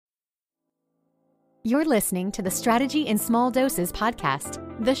You're listening to the Strategy in Small Doses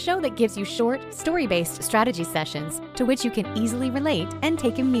podcast, the show that gives you short, story-based strategy sessions to which you can easily relate and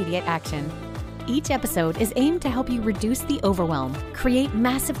take immediate action. Each episode is aimed to help you reduce the overwhelm, create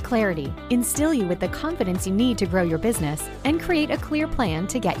massive clarity, instill you with the confidence you need to grow your business, and create a clear plan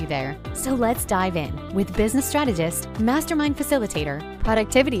to get you there. So let's dive in with business strategist, mastermind facilitator,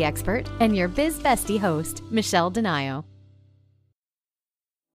 productivity expert, and your biz bestie host, Michelle Donaio.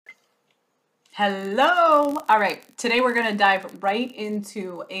 Hello. All right. Today we're going to dive right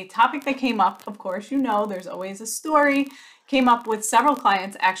into a topic that came up. Of course, you know, there's always a story. Came up with several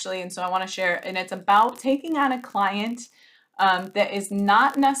clients actually. And so I want to share, and it's about taking on a client that is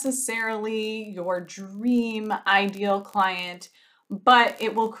not necessarily your dream ideal client, but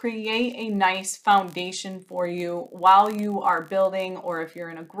it will create a nice foundation for you while you are building, or if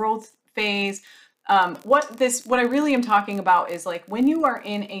you're in a growth phase. What I really am talking about is like when you are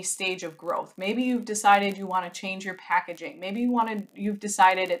in a stage of growth, maybe you've decided you want to change your packaging. Maybe you've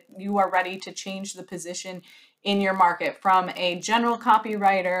decided you are ready to change the position in your market from a general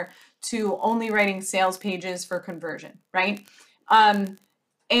copywriter to only writing sales pages for conversion, right? And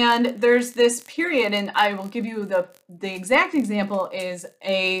there's this period, and I will give you the exact example is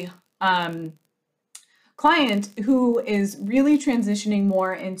a client who is really transitioning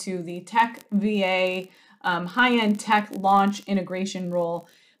more into the tech VA, high-end tech launch integration role,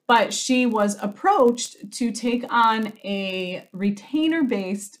 but she was approached to take on a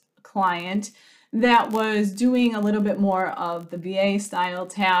retainer-based client that was doing a little bit more of the VA style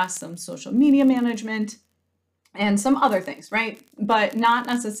tasks, some social media management, and some other things, right? But not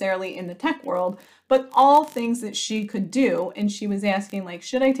necessarily in the tech world, but all things that she could do. And she was asking, like,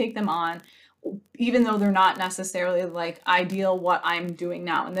 should I take them on? Even though they're not necessarily like ideal what I'm doing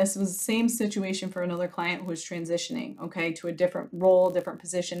now. And this was the same situation for another client who was transitioning, okay, to a different role, different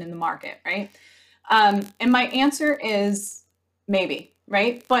position in the market, right? And my answer is maybe,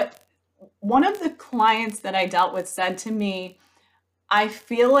 right? But one of the clients that I dealt with said to me, I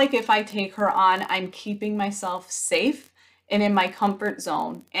feel like if I take her on, I'm keeping myself safe and in my comfort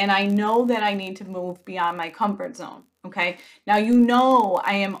zone. And I know that I need to move beyond my comfort zone. Okay. Now, you know,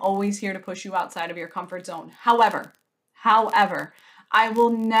 I am always here to push you outside of your comfort zone. However, I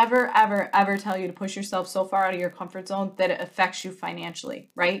will never, ever, ever tell you to push yourself so far out of your comfort zone that it affects you financially,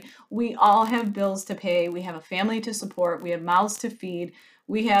 right? We all have bills to pay. We have a family to support. We have mouths to feed.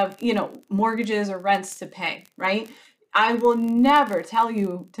 We have, mortgages or rents to pay, right? I will never tell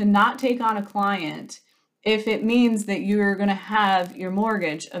you to not take on a client if it means that you're going to have your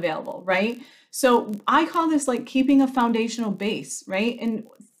mortgage available, right? So I call this like keeping a foundational base, right? And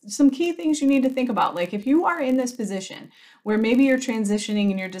some key things you need to think about, like if you are in this position where maybe you're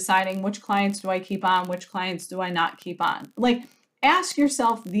transitioning and you're deciding which clients do I keep on, which clients do I not keep on, like ask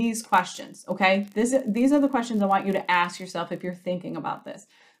yourself these questions, okay? These are the questions I want you to ask yourself if you're thinking about this.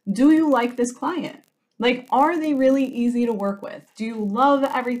 Do you like this client? Like, are they really easy to work with? Do you love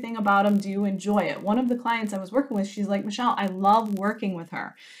everything about them? Do you enjoy it? One of the clients I was working with, she's like, Michelle, I love working with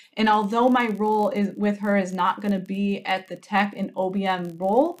her. And although my role with her is not going to be at the tech and OBM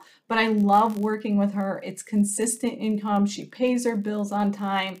role, but I love working with her. It's consistent income. She pays her bills on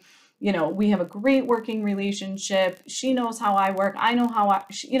time. We have a great working relationship. She knows how I work. I know how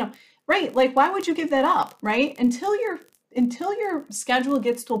right? Like, why would you give that up, right? Until your schedule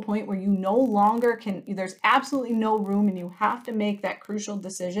gets to a point where you no longer there's absolutely no room and you have to make that crucial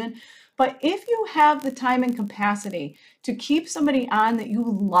decision. But if you have the time and capacity to keep somebody on that you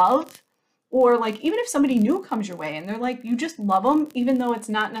love, or like even if somebody new comes your way and they're like, you just love them, even though it's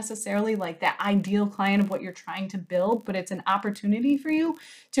not necessarily like that ideal client of what you're trying to build, but it's an opportunity for you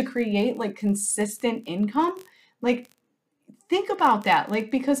to create like consistent income, like think about that, like,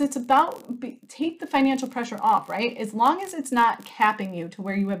 because it's about take the financial pressure off, right? As long as it's not capping you to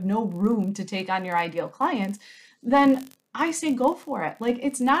where you have no room to take on your ideal clients, then I say go for it. Like,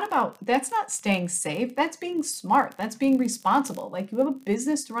 that's not staying safe. That's being smart. That's being responsible. Like, you have a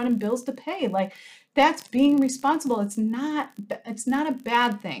business to run and bills to pay. Like, that's being responsible. It's not a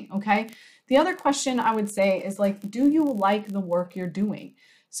bad thing. Okay. The other question I would say is like, do you like the work you're doing?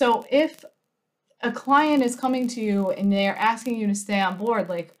 So if a client is coming to you and they're asking you to stay on board,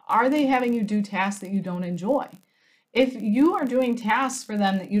 like, are they having you do tasks that you don't enjoy? If you are doing tasks for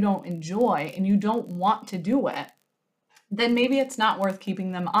them that you don't enjoy and you don't want to do it, then maybe it's not worth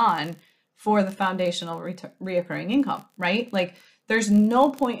keeping them on for the foundational reoccurring income, right? Like, there's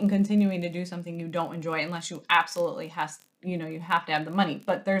no point in continuing to do something you don't enjoy unless you absolutely you have to have the money,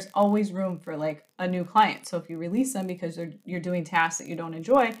 but there's always room for like a new client. So if you release them because you're doing tasks that you don't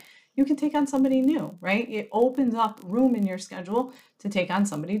enjoy, you can take on somebody new, right? It opens up room in your schedule to take on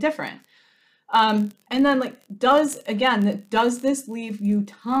somebody different. And then like, does this leave you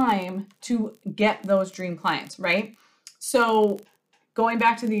time to get those dream clients, right? So going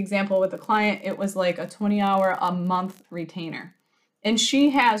back to the example with the client, it was like a 20-hour a month retainer. And she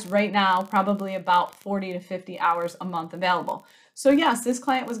has right now probably about 40 to 50 hours a month available. So yes, this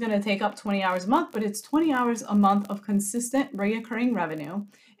client was going to take up 20 hours a month, but it's 20 hours a month of consistent recurring revenue.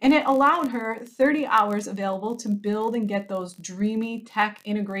 And it allowed her 30 hours available to build and get those dreamy tech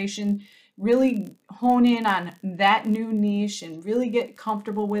integration, really hone in on that new niche and really get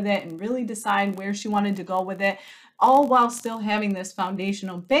comfortable with it and really decide where she wanted to go with it, all while still having this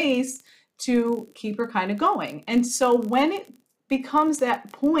foundational base to keep her kind of going. And so when it becomes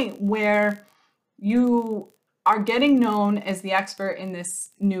that point where you are getting known as the expert in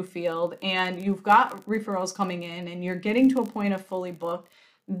this new field and you've got referrals coming in and you're getting to a point of fully booked,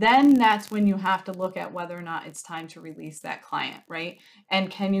 then that's when you have to look at whether or not it's time to release that client, right? And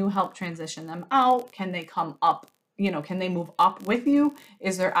can you help transition them out? Can they come up? Can they move up with you?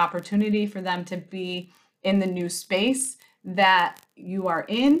 Is there opportunity for them to be in the new space that you are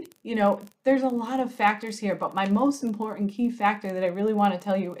in? There's a lot of factors here, but my most important key factor that I really want to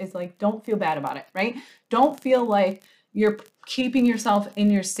tell you is like, don't feel bad about it, right? Don't feel like you're keeping yourself in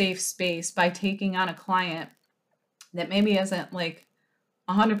your safe space by taking on a client that maybe isn't like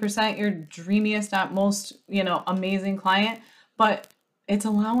 100% your dreamiest, most, amazing client, but it's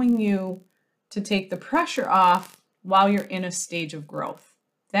allowing you to take the pressure off while you're in a stage of growth.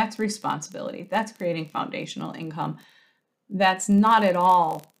 That's responsibility. That's creating foundational income. That's not at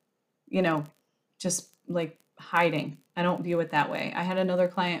all, just like hiding. I don't view it that way. I had another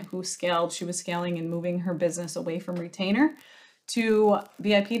client who scaled. She was scaling and moving her business away from retainer to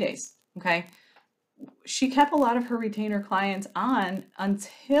VIP days. Okay. She kept a lot of her retainer clients on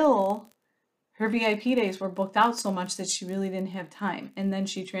until her VIP days were booked out so much that she really didn't have time. And then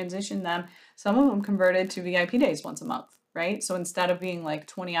she transitioned them. Some of them converted to VIP days once a month, right? So instead of being like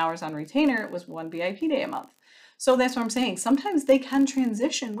 20 hours on retainer, it was one VIP day a month. So that's what I'm saying. Sometimes they can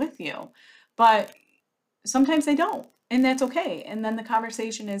transition with you, but sometimes they don't. And that's okay. And then the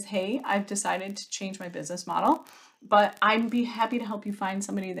conversation is, hey, I've decided to change my business model, but I'd be happy to help you find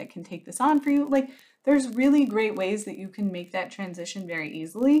somebody that can take this on for you. Like, there's really great ways that you can make that transition very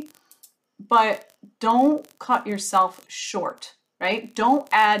easily, but don't cut yourself short, right? Don't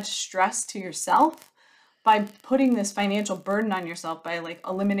add stress to yourself by putting this financial burden on yourself by like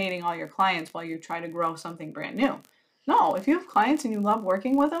eliminating all your clients while you try to grow something brand new. No, if you have clients and you love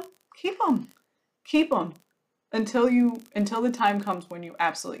working with them, keep them until the time comes when you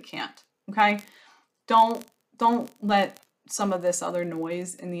absolutely can't. Okay. Don't let some of this other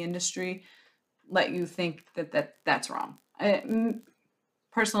noise in the industry let you think that's wrong.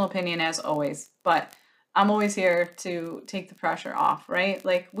 Personal opinion as always, but I'm always here to take the pressure off, right?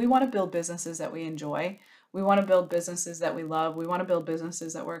 Like, we want to build businesses that we enjoy. We want to build businesses that we love. We want to build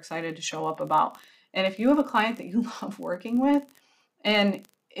businesses that we're excited to show up about. And if you have a client that you love working with and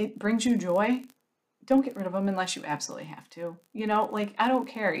it brings you joy, don't get rid of them unless you absolutely have to. Like, I don't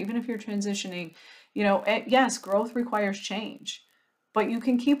care. Even if you're transitioning, yes, growth requires change, but you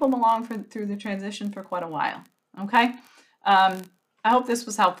can keep them along through the transition for quite a while. Okay. I hope this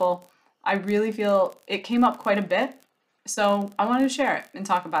was helpful. I really feel it came up quite a bit, so I wanted to share it and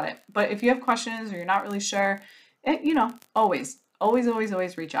talk about it. But if you have questions or you're not really sure, always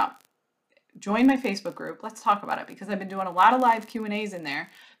reach out. Join my Facebook group. Let's talk about it, because I've been doing a lot of live Q&As in there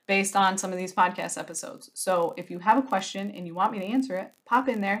based on some of these podcast episodes. So if you have a question and you want me to answer it, pop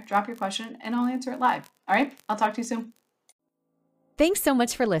in there, drop your question, and I'll answer it live. All right, I'll talk to you soon. Thanks so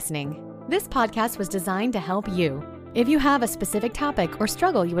much for listening. This podcast was designed to help you. If you have a specific topic or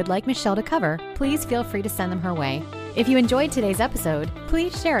struggle you would like Michelle to cover, please feel free to send them her way. If you enjoyed today's episode,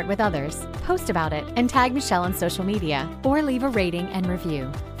 please share it with others, post about it, and tag Michelle on social media, or leave a rating and review.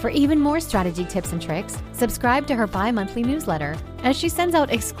 For even more strategy tips and tricks, subscribe to her bi-monthly newsletter, as she sends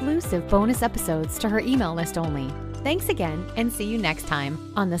out exclusive bonus episodes to her email list only. Thanks again, and see you next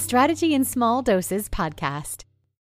time on the Strategy in Small Doses podcast.